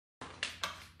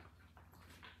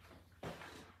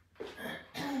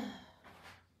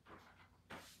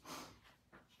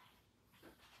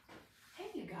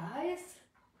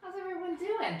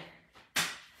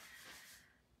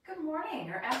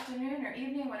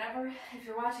evening, whenever, if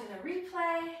you're watching the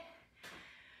replay.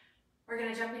 We're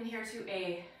gonna jump in here to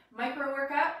a micro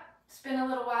workout. It's been a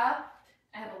little while.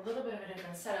 I have a little bit of a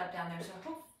different setup down there,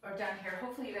 or down here.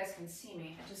 Hopefully you guys can see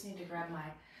me. I just need to grab my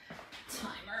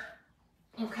timer.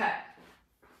 Okay.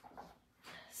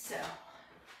 So,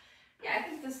 yeah, I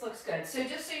think this looks good. So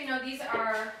just so you know, these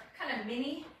are kind of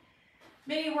mini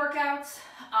workouts,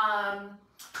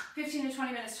 15 to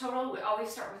 20 minutes total. We always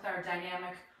start with our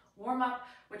dynamic warm-up,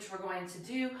 which we're going to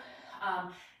do.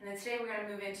 And then today we're going to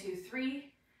move into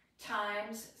 3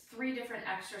 times 3 different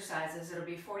exercises. It'll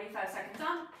be 45 seconds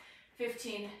on,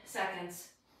 15 seconds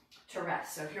to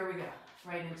rest. So here we go,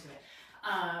 right into it.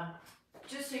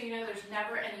 Just so you know, there's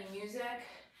never any music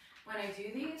when I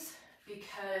do these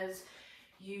because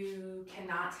you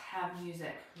cannot have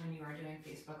music when you are doing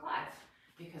Facebook Live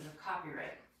because of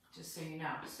copyright, just so you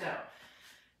know. So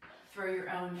throw your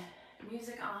own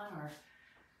music on or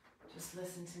just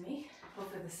listen to me.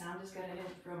 Hopefully the sound is good. I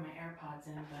didn't throw my AirPods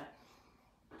in, but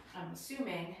I'm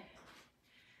assuming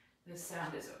this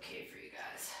sound is okay for you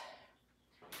guys.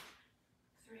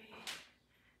 3,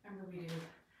 remember we do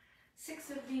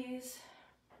 6 of these.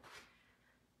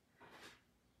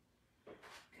 Good.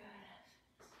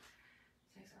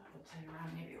 6, I'll have to play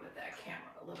around maybe with that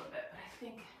camera a little bit, but I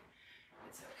think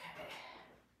it's okay.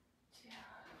 2,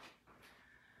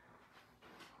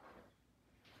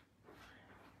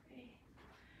 3,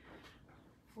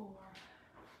 4,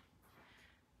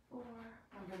 4.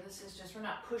 Remember, this is just, we're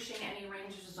not pushing any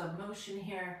ranges of motion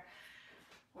here.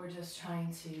 We're just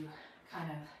trying to kind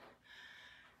of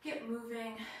get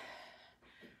moving.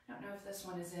 I don't know if this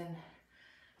one is in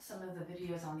some of the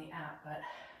videos on the app, but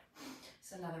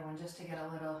it's another one just to get a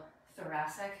little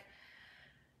thoracic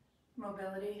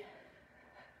mobility.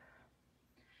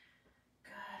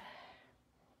 Good.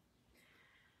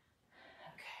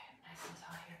 Okay, nice and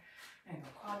tall here. I'm gonna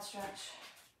go quad stretch.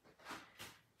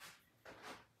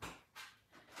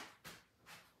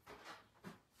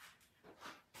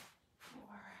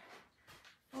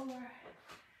 4,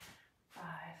 5,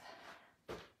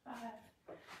 5,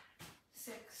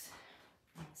 6,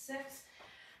 and 6.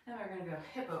 Then we're going to go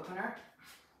hip opener.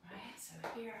 Right, so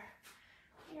here,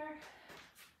 2,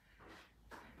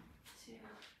 3,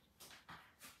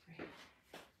 3,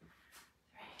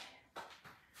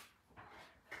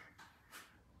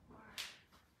 4,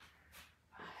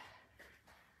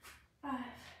 5, 5,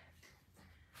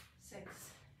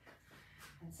 6,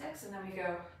 and 6. And then we go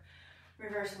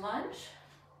reverse lunge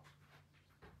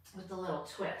with the little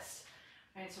twist.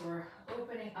 Right, so we're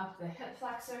opening up the hip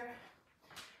flexor.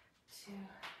 2, 2,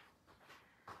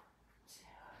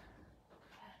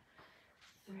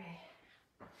 3,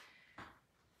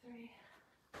 3,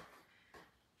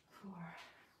 4,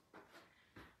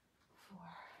 4,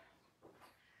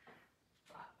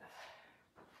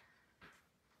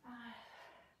 5,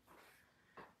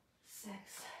 6,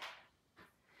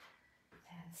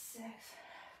 and 6.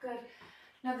 Good.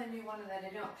 Another new one that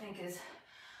I don't think is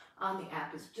on the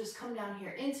app is just come down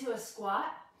here into a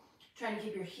squat, trying to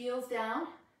keep your heels down.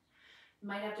 You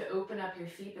might have to open up your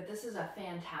feet, but this is a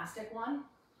fantastic one.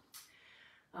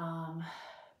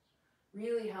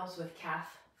 Really helps with calf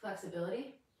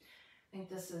flexibility. I think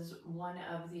this is one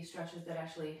of the stretches that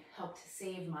actually helped to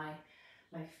save my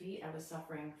feet. I was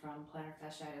suffering from plantar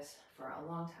fasciitis for a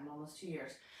long time, almost 2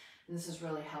 years. And this has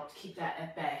really helped keep that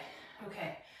at bay.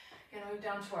 Okay, gonna move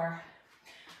down to our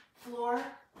floor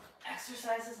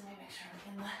exercises. Let me make sure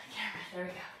I'm in the camera. There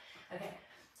we go. Okay,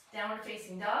 downward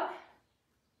facing dog.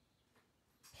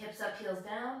 Hips up, heels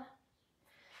down.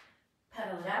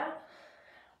 Pedal it out.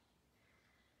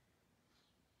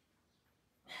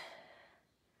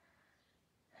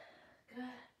 Good.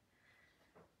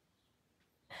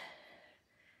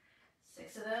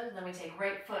 6 of those, and then we take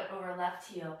right foot over left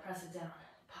heel, press it down,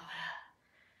 pop it up.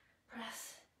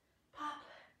 Press, pop,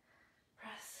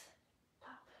 press,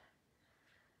 pop.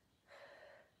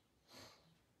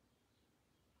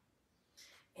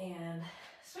 And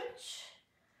switch.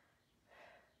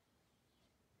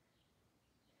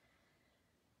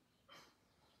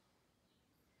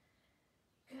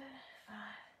 Good, 5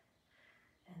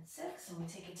 and 6, and we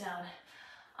take it down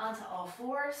onto all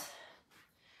fours,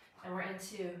 and we're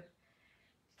into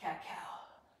cat-cow.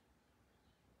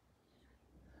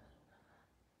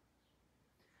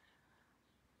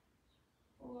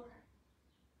 4,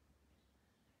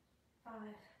 5,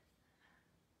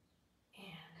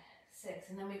 and 6.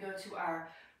 And then we go to our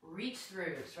reach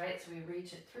throughs, right? So we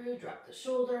reach it through, drop the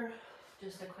shoulder,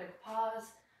 just a quick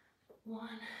pause.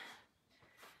 1,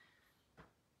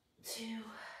 2, and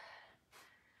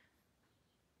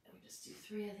we just do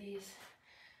 3 of these.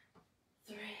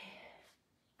 3,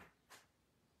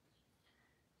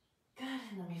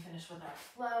 and then we finish with our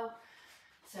flow.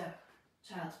 So,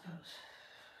 child's pose.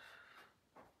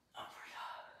 Upward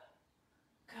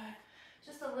dog. Good.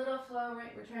 Just a little flow,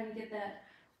 right? We're trying to get that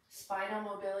spinal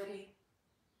mobility.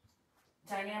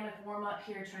 Dynamic warm up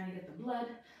here, trying to get the blood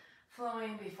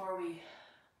flowing before we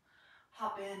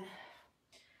hop in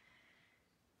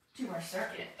to our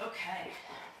circuit. Okay.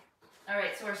 All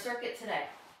right, so our circuit today,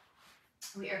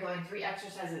 we are going 3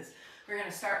 exercises. We're going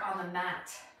to start on the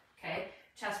mat, okay?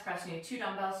 Chest press, you need 2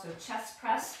 dumbbells, so chest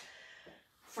press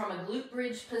from a glute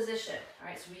bridge position. All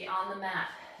right, so we on the mat.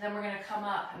 Then we're going to come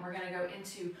up and we're going to go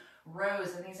into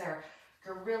rows, and these are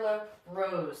gorilla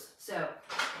rows. So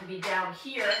we'll be down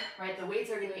here, right? The weights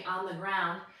are going to be on the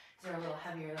ground. These are a little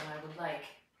heavier than I would like.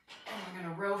 And we're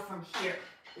going to row from here.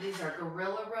 These are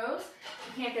gorilla rows.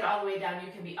 You can't get all the way down.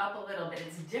 You can be up a little bit.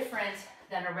 It's different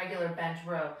than a regular bench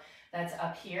row that's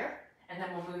up here. And then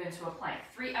we'll move into a plank.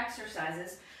 3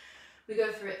 exercises. We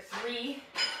go through it 3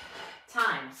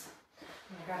 times.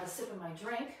 I'm going to grab a sip of my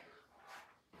drink.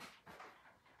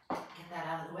 Get that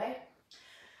out of the way.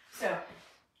 So,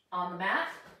 on the mat,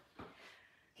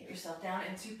 get yourself down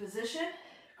into position.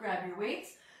 Grab your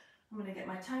weights. I'm going to get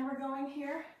my timer going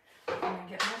here. I'm going to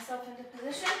get myself into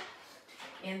position.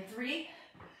 In 3,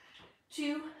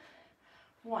 2,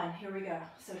 1. Here we go.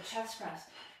 So chest press.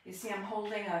 You see I'm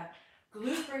holding a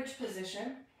glute bridge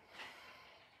position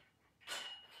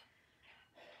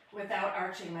without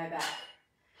arching my back.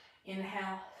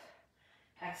 Inhale,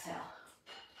 exhale.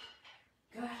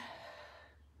 Good.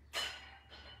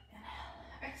 Inhale,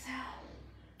 exhale.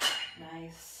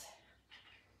 Nice.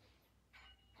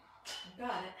 You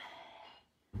got it.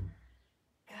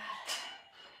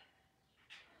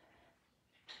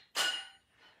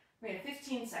 We have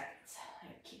 15 seconds. I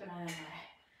gotta keep an eye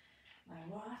on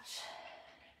my watch.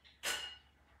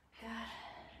 Good.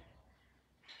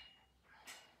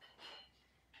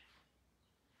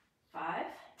 5,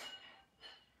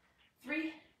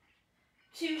 3,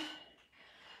 2,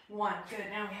 1. Good.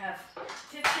 Now we have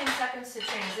 15 seconds to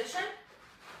transition.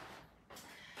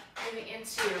 Moving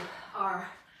into our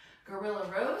gorilla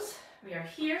rows. We are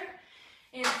here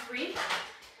in 3,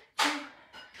 2,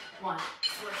 1.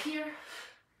 So we're here.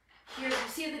 Here, you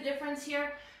see the difference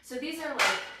here? So these are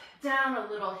like down a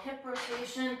little hip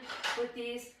rotation with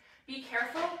these. Be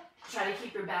careful. Try to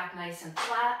keep your back nice and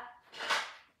flat.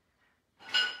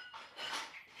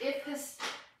 If this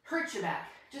hurts your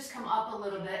back, just come up a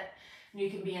little bit and you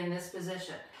can be in this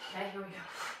position. Okay, here we go.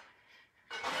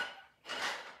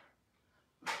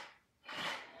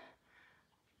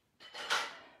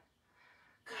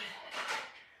 Good.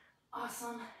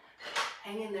 Awesome.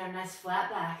 Hang in there, nice flat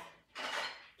back.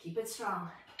 Keep it strong.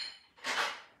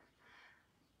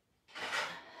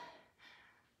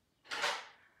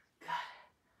 Good.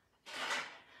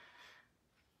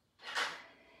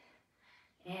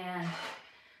 And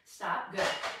stop. Good.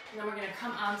 And then we're going to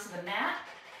come onto the mat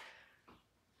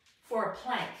for a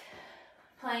plank.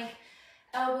 Plank,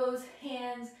 elbows,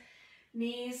 hands,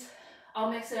 knees. I'll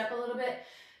mix it up a little bit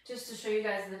just to show you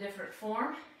guys the different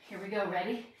form. Here we go.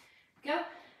 Ready? Go.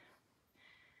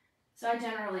 So I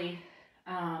generally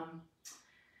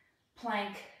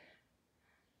plank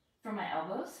from my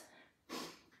elbows. A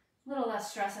little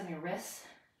less stress on your wrists.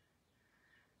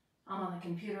 I'm on the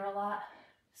computer a lot,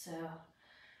 so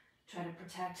try to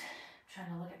protect, trying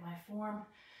to look at my form.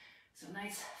 So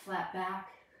nice flat back,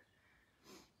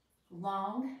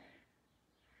 long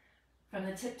from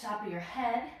the tip top of your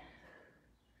head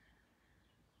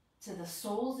to the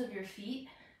soles of your feet.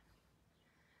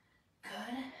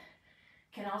 Good.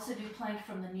 Can also do plank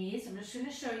from the knees. I'm just going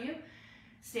to show you.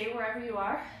 Stay wherever you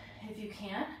are if you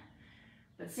can.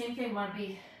 But same thing, want to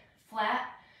be flat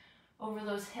over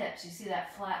those hips. You see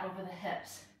that flat over the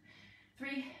hips.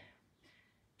 3,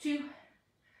 2,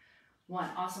 1.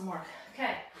 Awesome work.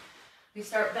 Okay, we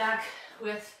start back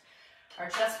with our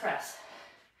chest press.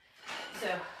 So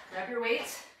grab your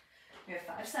weights. We have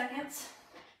 5 seconds.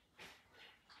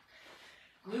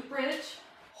 Glute bridge,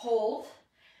 hold,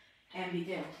 and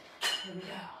begin. Here we go.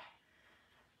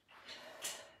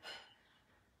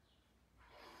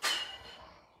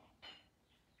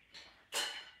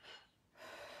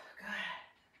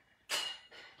 Good.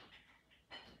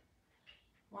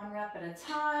 1 rep at a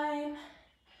time.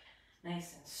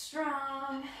 Nice and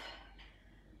strong.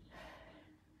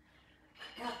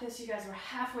 Got this, you guys. We're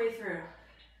halfway through.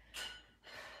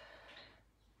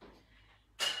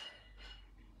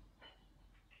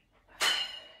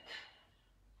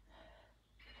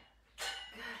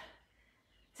 Good.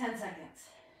 10 seconds.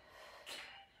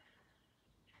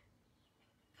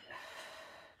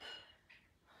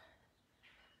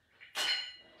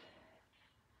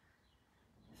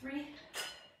 3,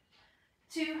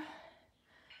 2,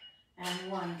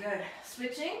 and 1. Good.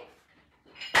 Switching.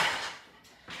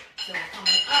 So we're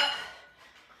coming up.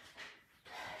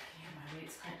 My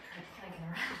weight's clanking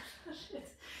around. Shit.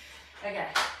 Okay,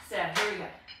 so here we go.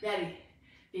 Ready,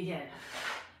 begin.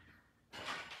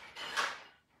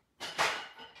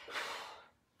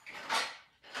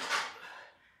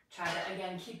 Try to,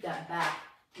 again, keep that back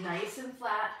nice and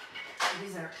flat.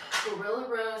 These are gorilla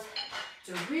rows.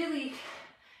 So really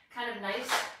kind of nice,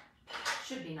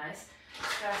 should be nice,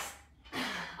 stress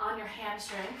on your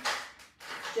hamstring.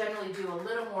 Generally do a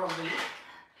little more weight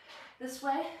this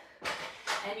way.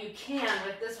 And you can,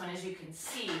 with this one, as you can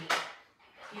see,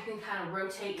 you can kind of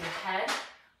rotate your head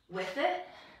with it.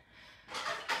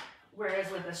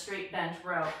 Whereas with a straight bench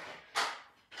row,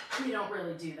 you don't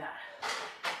really do that.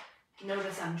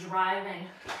 Notice I'm driving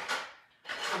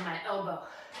from my elbow,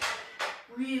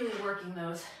 really working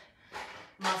those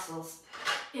muscles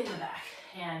in the back.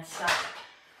 And stop.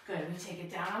 Good, we take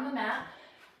it down on the mat.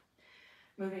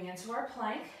 Moving into our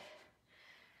plank.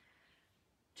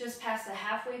 Just past the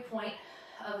halfway point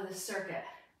of the circuit.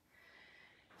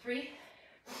 3,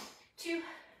 2,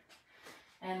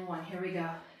 and 1. Here we go.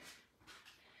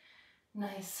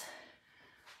 Nice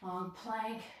long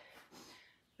plank.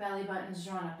 Belly button's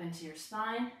drawn up into your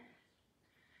spine.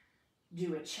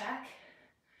 Do a check.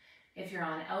 If you're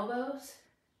on elbows,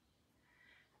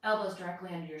 elbows directly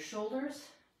under your shoulders.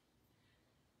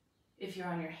 If you're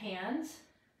on your hands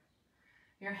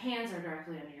are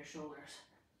directly under your shoulders.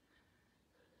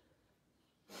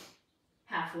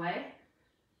 Halfway.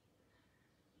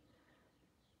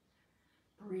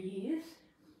 Breathe.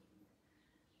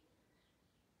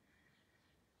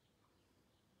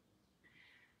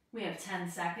 We have 10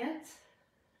 seconds.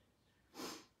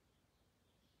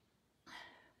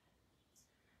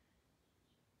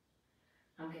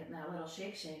 I'm getting that little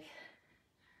shake, shake.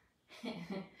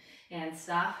 And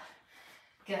stop.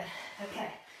 Good.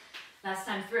 Okay. Last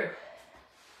time through.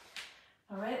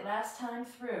 All right, last time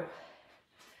through.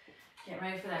 Get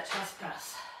ready for that chest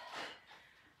press.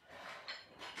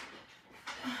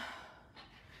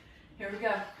 Here we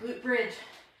go. Glute bridge.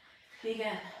 Begin.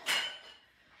 Good.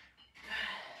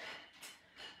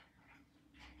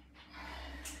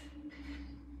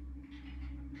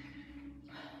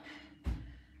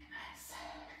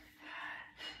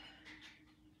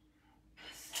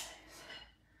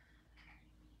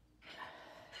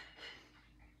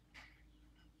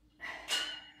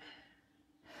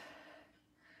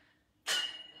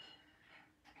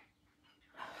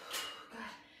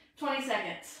 20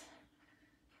 seconds.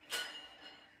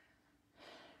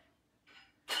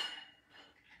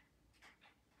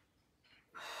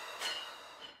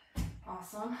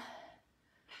 Awesome.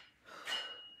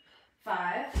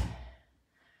 5.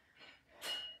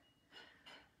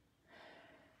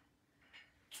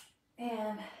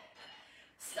 And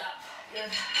stop.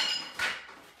 Good.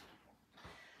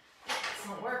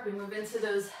 Excellent work. We move into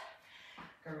those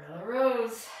gorilla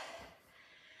rows.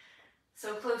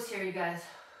 So close here, you guys.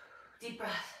 Deep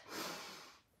breath.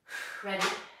 Ready?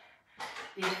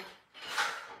 Deep.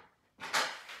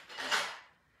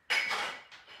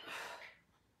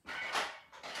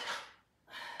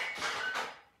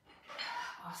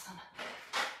 Awesome.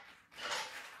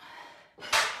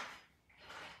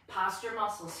 Posture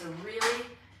muscles, so really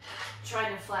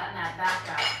trying to flatten that back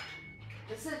out.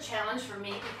 This is a challenge for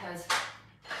me because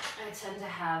I tend to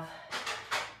have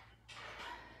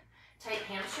tight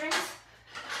hamstrings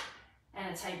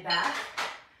and a tight back,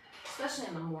 especially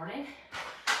in the morning.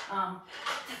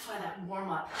 That's why that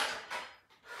warm-up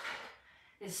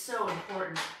is so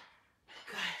important.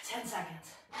 Good, 10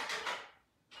 seconds.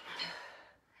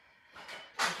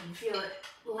 I can feel it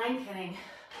lengthening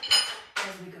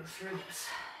as we go through this.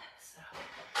 So,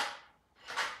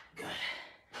 good.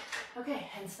 Okay,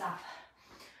 and stop.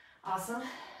 Awesome.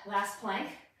 Last plank.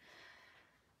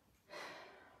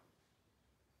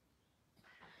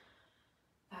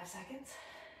 Five seconds.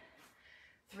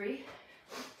 3,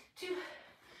 2,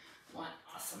 1.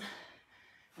 Awesome.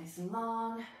 Nice and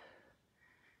long.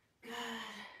 Good.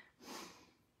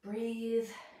 Breathe.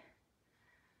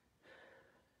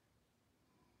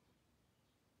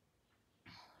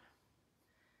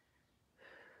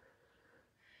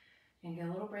 And get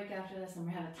a little break after this, and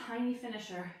we're gonna have a tiny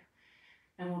finisher,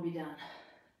 and we'll be done.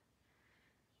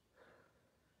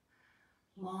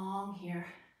 Long here.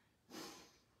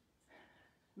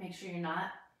 Make sure you're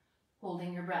not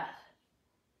holding your breath.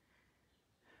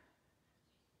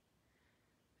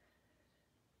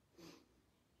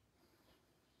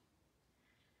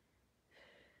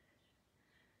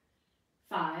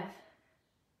 Five,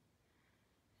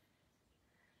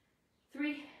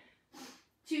 3,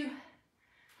 2,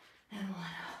 and 1.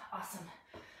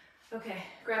 Okay,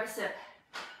 grab a sip.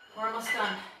 We're almost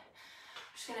done.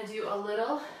 Just gonna do a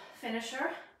little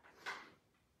finisher.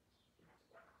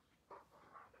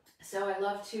 So I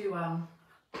love to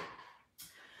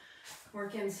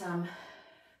work in some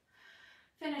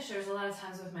finishers a lot of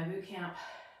times with my boot camp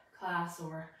class,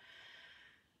 or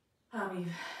you've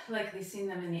likely seen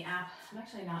them in the app. I'm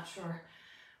actually not sure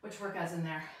which workout's in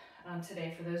there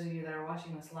today for those of you that are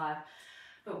watching this live,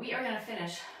 but we are going to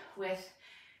finish with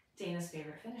Dana's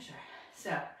favorite finisher.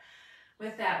 So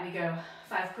with that, we go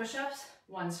 5 push-ups,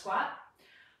 1 squat,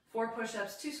 4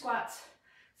 push-ups, 2 squats,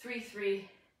 3, 3,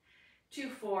 2,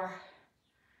 4,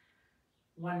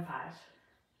 1, 5.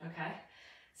 Okay,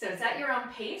 so it's at your own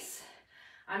pace.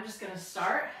 I'm just going to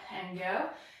start and go.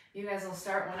 You guys will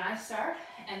start when I start,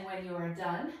 and when you are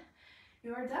done,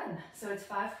 you are done. So it's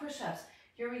 5 push-ups.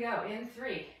 Here we go in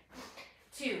 3,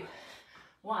 2,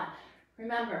 1.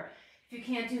 Remember, if you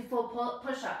can't do full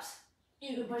push-ups,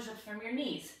 you can push ups from your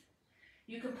knees.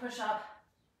 You can push up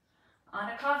on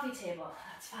a coffee table.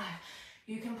 That's 5.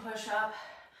 You can push up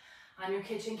on your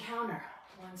kitchen counter.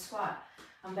 1 squat.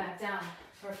 I'm back down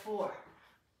for 4.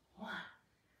 1,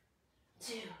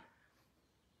 2,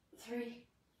 3,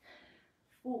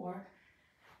 4,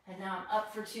 and now I'm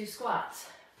up for 2 squats.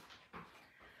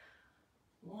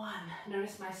 1,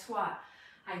 notice my squat.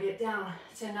 I get down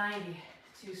to 90,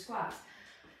 2 squats.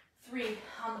 3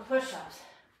 on the push-ups.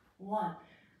 1,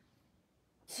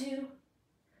 2,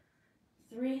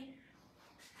 3,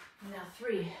 now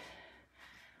 3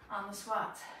 on the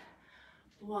squats.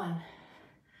 1,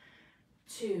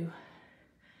 2,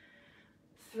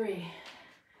 3,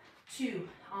 2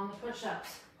 on the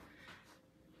push-ups.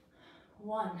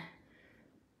 1,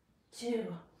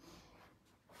 2,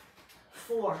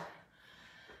 4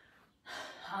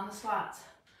 on the squats.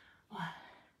 1,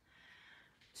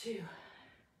 2,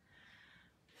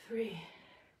 3,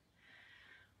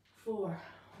 4.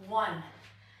 1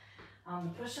 on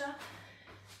the push-up.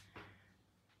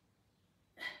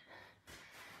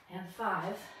 And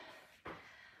 5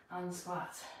 on the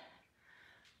squats.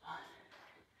 1,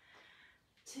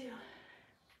 2,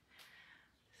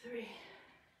 3,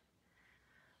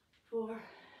 4,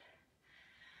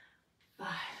 5.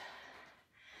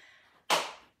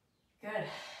 Good.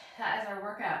 That is our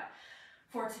workout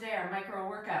for today, our micro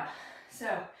workout.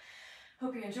 So,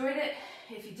 hope you enjoyed it.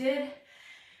 If you did,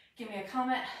 give me a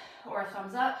comment or a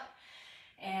thumbs up,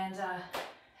 and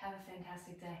have a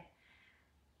fantastic day.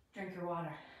 Drink your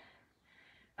water.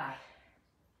 Bye.